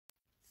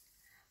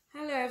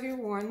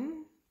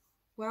everyone,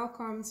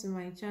 welcome to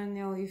my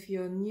channel. If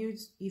you're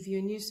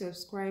new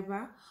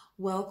subscriber,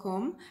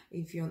 welcome.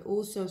 If you're an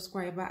old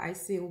subscriber, I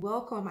say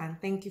welcome and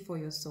thank you for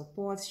your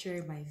support,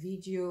 sharing my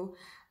video,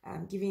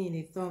 giving it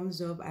a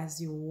thumbs up as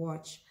you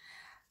watch.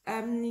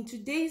 In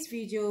today's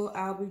video,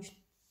 I'll be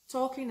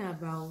talking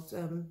about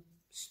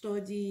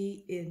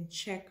study in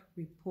Czech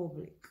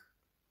Republic.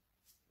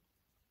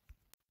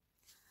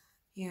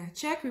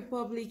 Czech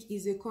Republic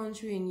is a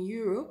country in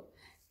Europe.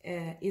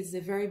 It's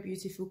a very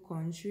beautiful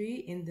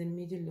country in the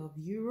middle of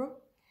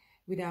Europe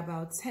with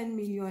about 10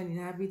 million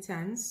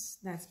inhabitants.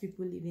 That's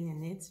people living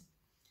in it.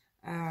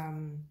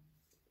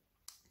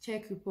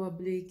 Czech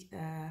Republic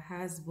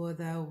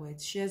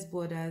shares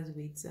borders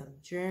with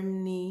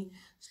Germany,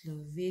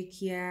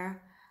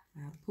 Slovakia,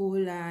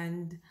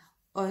 Poland,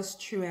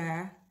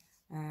 Austria,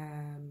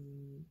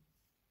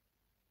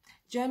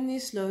 Germany,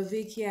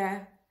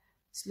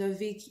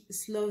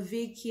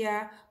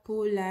 Slovakia,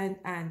 Poland,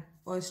 and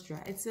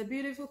Austria. It's a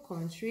beautiful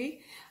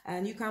country,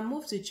 and you can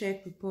move to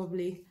Czech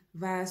Republic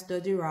via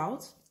study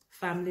route,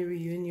 family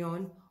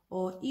reunion,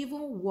 or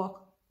even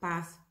work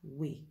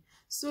pathway.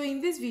 So in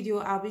this video,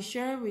 I'll be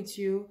sharing with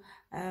you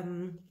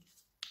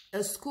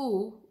a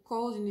school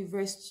called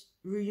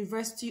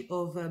University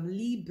of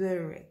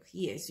Liberec.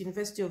 Yes,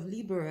 University of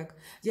Liberec.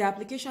 The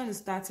application is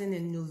starting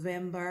in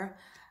November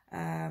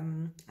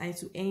and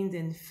to end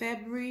in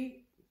February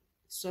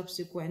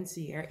subsequent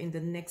year, in the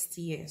next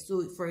year.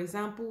 So for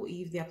example,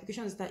 if the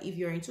application starts, if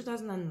you're in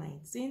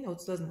 2019 or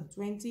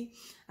 2020,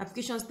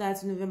 application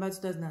starts November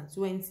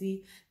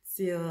 2020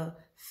 till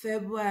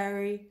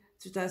February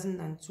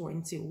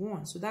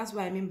 2021. So that's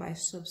what I mean by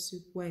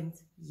subsequent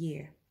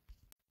year.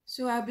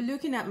 So I'll be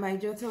looking at my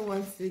jotter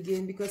once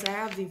again because I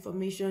have the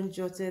information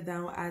jotted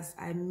down as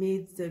I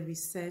made the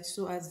research.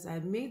 So as I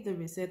made the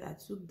research, I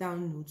took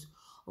down notes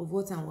of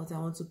what I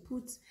want to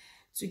put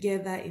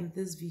together in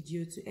this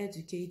video to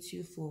educate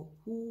you for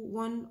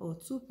one or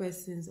two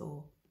persons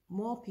or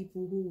more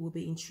people who will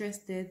be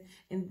interested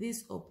in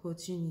this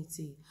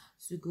opportunity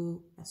to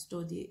go and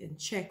study in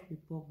Czech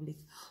Republic.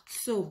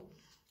 So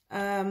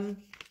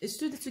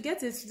to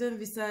get a student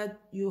visa,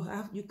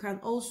 you can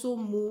also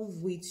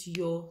move with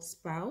your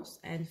spouse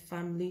and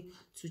family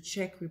to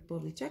Czech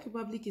Republic. Czech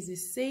Republic is a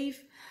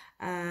safe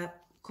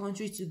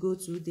country to go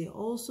to. They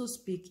also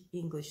speak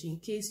English. In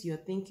case you're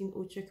thinking,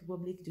 oh, Czech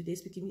Republic, do they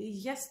speak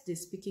English? Yes, they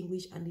speak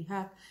English, and they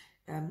have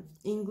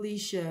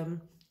English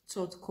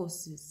taught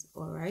courses.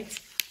 All right,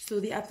 so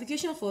the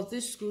application for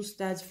this school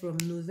starts from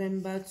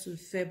November to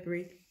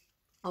February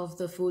of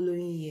the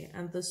following year,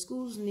 and the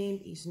school's name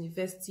is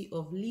University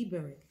of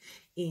Liberec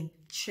in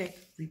Czech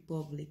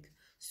Republic.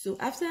 So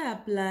after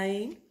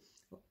applying,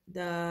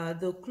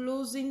 the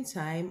closing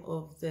time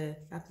of the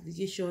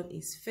application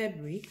is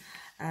February,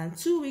 and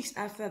 2 weeks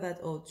after that,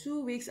 or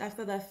 2 weeks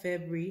after that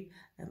February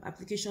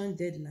application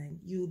deadline,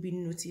 you will be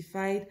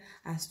notified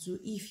as to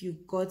if you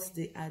got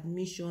the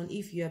admission,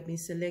 if you have been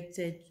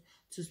selected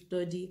to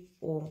study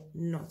or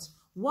not.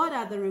 What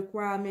are the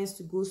requirements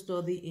to go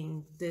study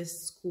in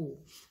this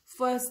school?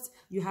 First,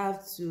 you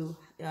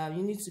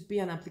need to pay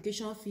an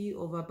application fee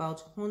of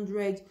about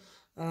 $100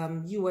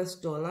 US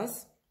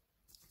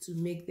to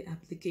make the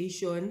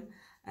application.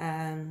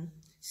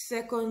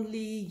 Secondly,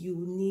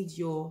 you need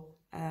your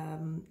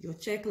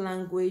Czech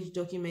language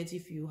document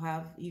if you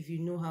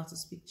know how to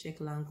speak Czech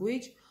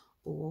language,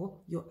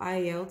 or your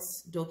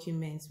IELTS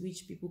document,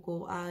 which people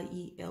call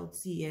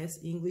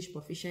IELTS, English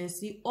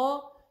proficiency,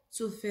 or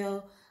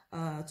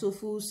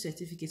TOEFL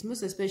certificates.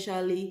 Most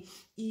especially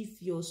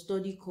if your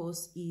study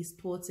course is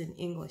taught in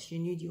English, you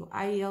need your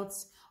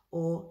IELTS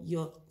or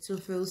your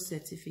TOEFL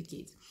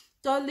certificate.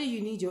 Thirdly, you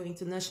need your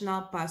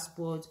international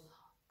passport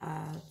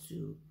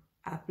to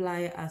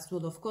apply as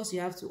well. Of course,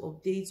 you have to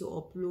update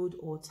or upload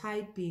or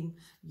type in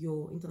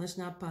your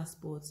international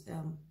passport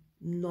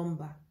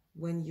number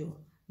when you're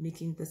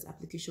making this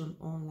application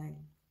online.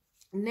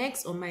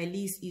 Next on my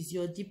list is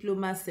your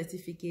diploma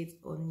certificate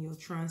on your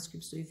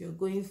transcript. So if you're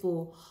going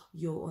for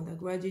your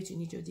undergraduate, you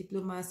need your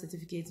diploma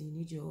certificate, you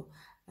need your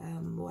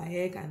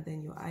WAEC, and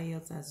then your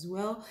IELTS as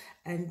well.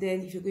 And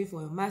then if you're going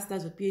for a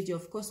master's or PhD,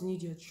 of course, you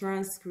need your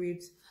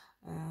transcript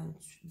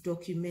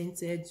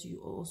documented.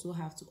 You also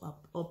have to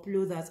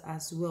upload that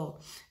as well.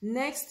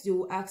 Next, they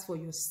will ask for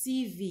your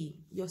CV.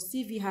 Your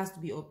CV has to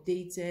be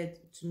updated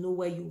to know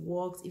where you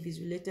worked, if it's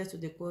related to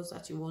the course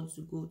that you want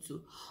to go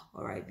to.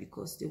 All right,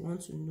 because they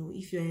want to know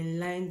if you're in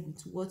line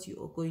with what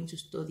you are going to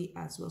study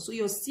as well. So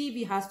your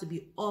CV has to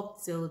be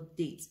up till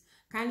date.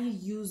 Kindly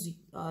use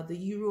the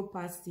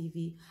Europass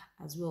CV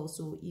as well.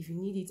 So if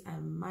you need it, I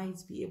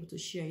might be able to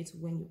share it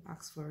when you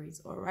ask for it.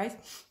 All right.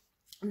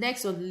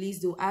 Next on the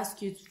list, they'll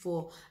ask you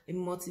for a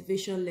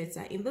motivation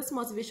letter. In this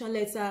motivation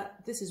letter,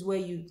 this is where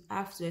you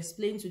have to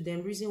explain to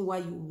them reason why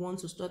you want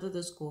to study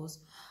this course,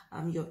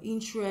 your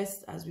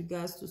interest as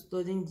regards to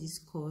studying this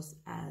course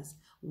as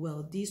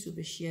well. This will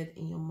be shared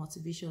in your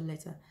motivation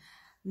letter.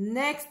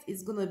 Next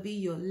is going to be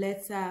your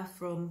letter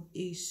from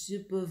a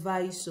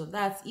supervisor.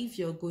 That's if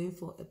you're going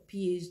for a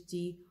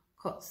PhD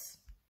course.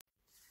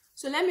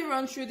 So let me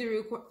run through the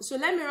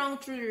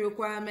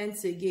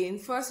requirements again.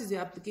 First is the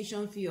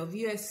application fee of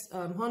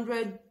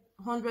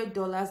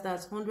 $100,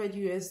 that's 100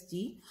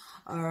 USD.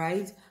 All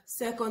right.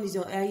 Second is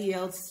your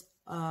IELTS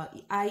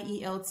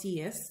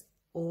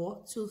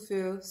or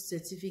TOEFL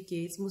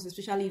certificate, most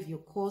especially if your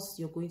course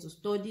you're going to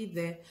study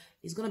there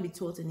is going to be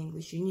taught in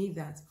English. You need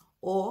that.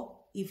 Or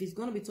if it's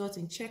going to be taught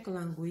in Czech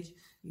language,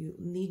 you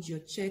need your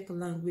Czech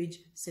language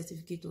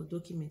certificate or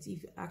document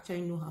if you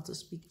actually know how to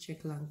speak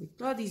Czech language.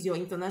 Third is your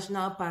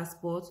international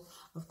passport.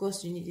 Of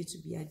course, you need it to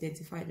be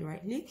identified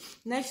rightly.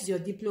 Next is your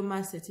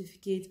diploma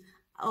certificate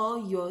or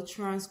your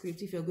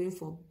transcript if you're going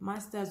for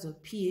master's or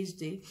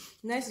PhD.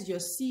 Next is your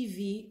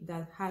CV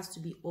that has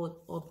to be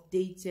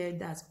updated,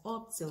 that's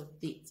up till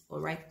date. All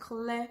right,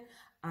 clear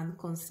and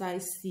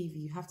concise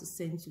CV you have to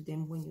send to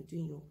them when you're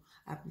doing your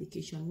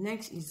application.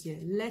 Next is your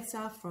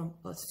letter from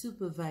a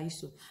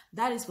supervisor.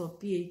 That is for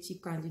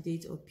PhD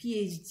candidates or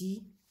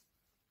PhD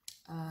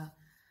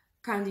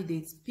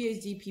candidates,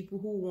 PhD people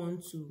who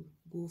want to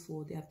go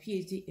for their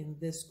PhD in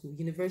this school,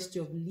 University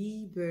of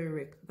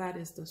Liberec. That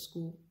is the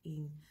school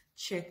in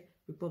Czech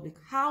Republic.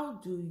 How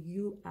do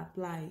you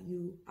apply?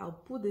 I'll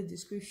put the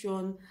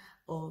description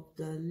of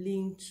the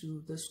link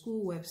to the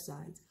school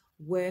website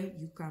where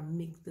you can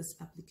make this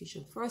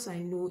application. First I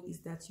know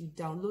is that you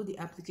download the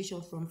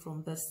application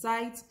from the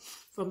site,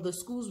 from the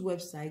school's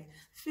website,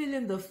 fill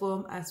in the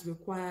form as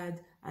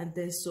required, and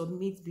then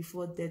submit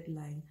before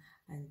deadline,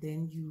 and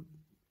then you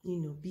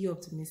be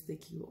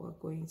optimistic you are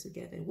going to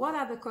get it. What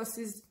are the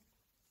courses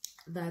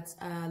that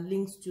are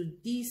linked to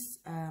this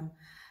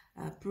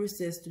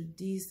process, to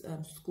this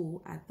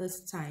school at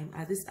this time,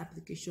 at this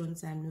application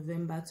time,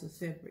 November to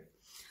February?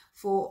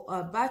 For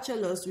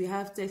bachelor's, we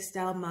have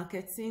textile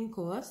marketing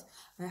course.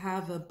 I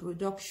have a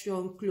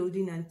production,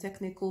 clothing and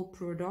technical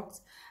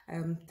products,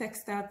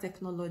 textile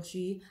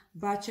technology,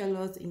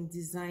 bachelor's in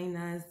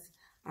designers,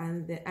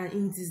 and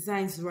in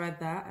designs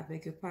rather, I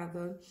beg your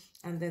pardon,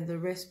 and then the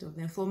rest of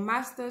them. For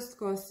master's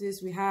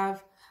courses, we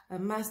have a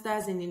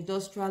master's in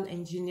industrial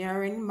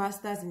engineering,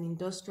 master's in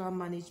industrial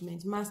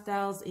management,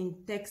 master's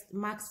in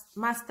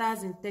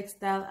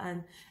textile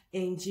and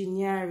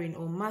engineering,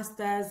 or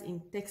master's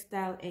in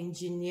textile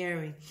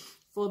engineering.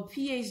 For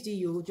PhD,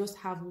 you will just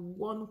have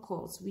one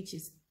course, which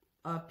is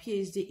a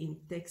PhD in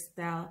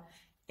textile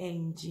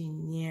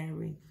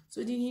engineering.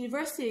 So the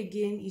university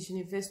again is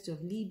University of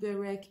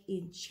Liberec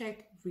in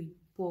Czech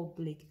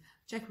Republic.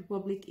 Czech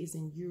Republic is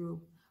in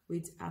Europe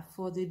with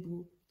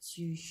affordable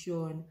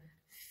tuition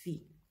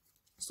fee.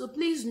 So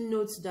please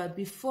note that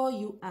before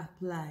you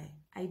apply,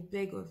 I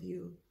beg of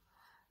you,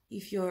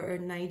 if you're a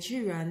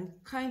Nigerian,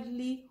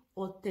 kindly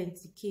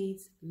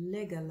authenticate,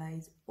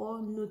 legalize, or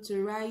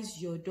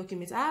notarize your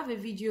documents. I have a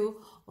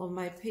video on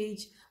my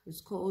page. It's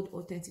called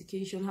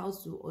Authentication, how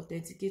to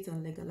authenticate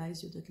and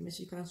legalize your documents.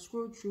 You can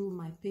scroll through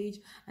my page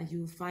and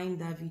you'll find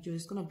that video.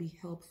 It's going to be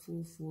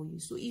helpful for you.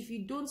 So if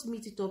you don't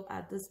meet it up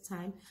at this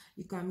time,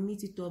 you can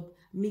meet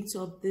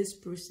up this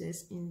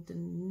process in the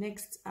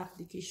next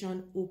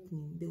application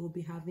opening they will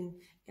be having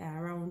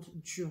around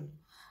June.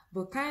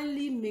 But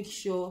kindly make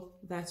sure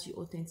that you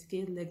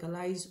authenticate,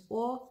 legalize,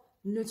 or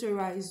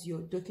notarize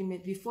your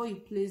document before you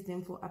place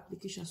them for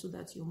application, so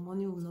that your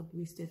money will not be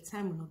wasted,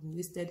 time will not be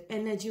wasted,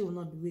 energy will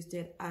not be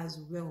wasted as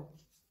well.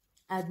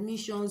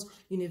 Admissions,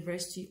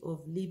 University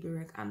of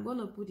Liberec. I'm going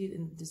to put it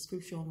in the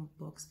description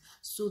box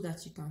so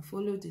that you can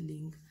follow the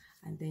link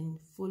and then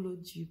follow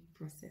due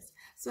process.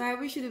 So I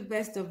wish you the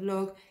best of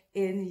luck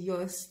in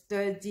your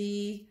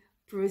study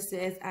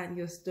process and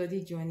your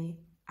study journey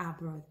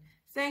abroad.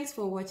 Thanks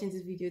for watching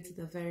this video to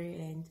the very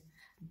end.